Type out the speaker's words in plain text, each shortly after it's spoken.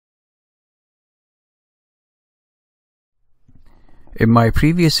In my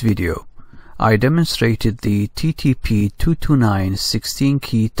previous video, I demonstrated the TTP229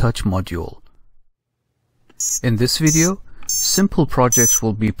 16-key touch module. In this video, simple projects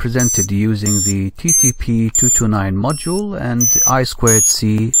will be presented using the TTP229 module and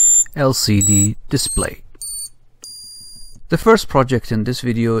I2C LCD display. The first project in this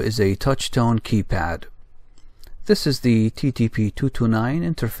video is a touchtone keypad. This is the TTP229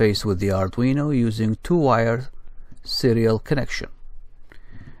 interface with the Arduino using two-wire serial connection.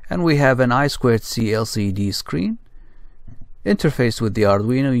 And we have an I2C LCD screen interfaced with the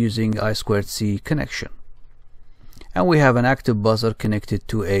Arduino using I2C connection. And we have an active buzzer connected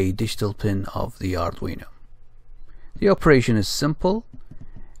to a digital pin of the Arduino. The operation is simple.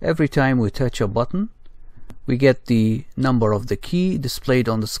 Every time we touch a button, we get the number of the key displayed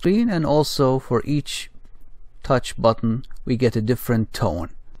on the screen, and also for each touch button we get a different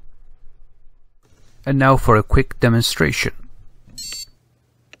tone. And now for a quick demonstration.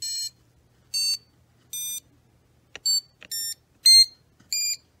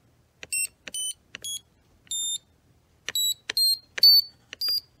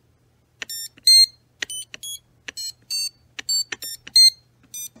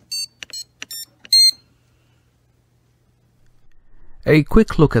 A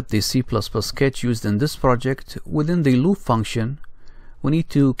quick look at the C++ sketch used in this project. Within the loop function, we need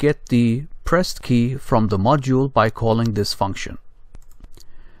to get the pressed key from the module by calling this function.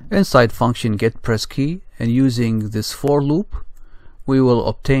 Inside function getPressKey, and using this for loop, we will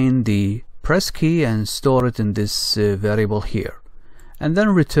obtain the press key and store it in this variable here, and then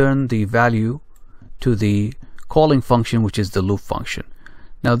return the value to the calling function, which is the loop function.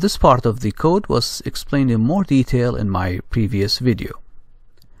 Now this part of the code was explained in more detail in my previous video.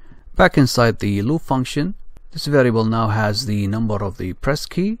 Back inside the loop function, this variable now has the number of the press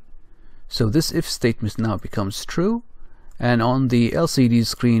key, so this if statement now becomes true, and on the LCD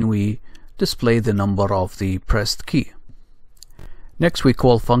screen we display the number of the pressed key. Next we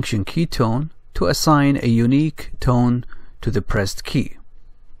call function keyTone to assign a unique tone to the pressed key.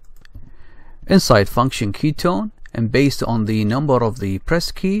 Inside function keyTone, and based on the number of the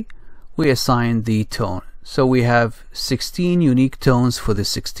press key, we assign the tone. So we have 16 unique tones for the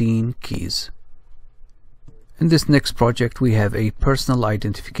 16 keys. In this next project, we have a personal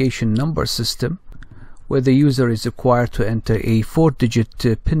identification number system where the user is required to enter a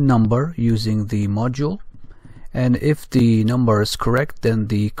 4-digit PIN number using the module. And if the number is correct, then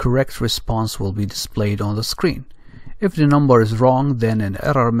the correct response will be displayed on the screen. If the number is wrong, then an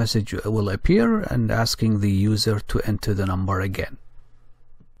error message will appear and asking the user to enter the number again.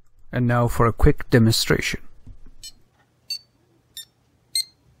 And now for a quick demonstration.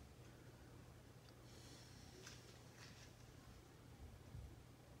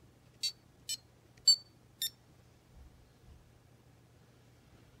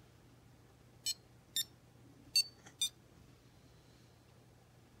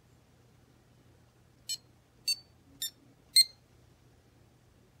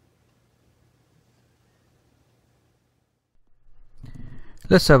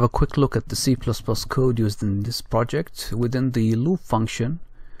 Let's have a quick look at the C++ code used in this project. Within the loop function,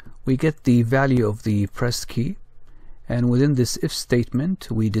 we get the value of the pressed key, and within this if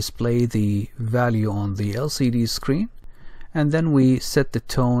statement we display the value on the LCD screen, and then we set the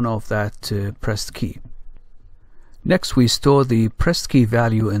tone of that pressed key. Next we store the pressed key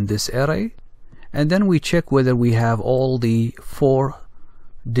value in this array, and then we check whether we have all the 4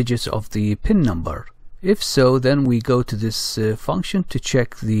 digits of the pin number. If so, then we go to this function to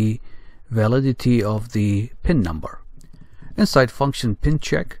check the validity of the pin number. Inside function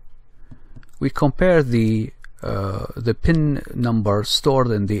pinCheck, we compare the pin number stored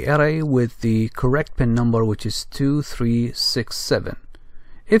in the array with the correct pin number, which is 2367.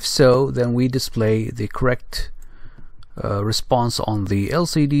 If so, then we display the correct response on the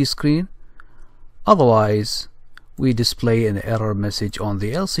LCD screen. Otherwise, we display an error message on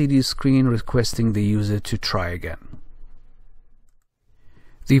the LCD screen requesting the user to try again.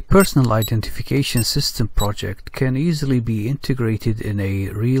 The personal identification system project can easily be integrated in a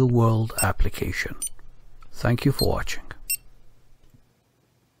real-world application. Thank you for watching.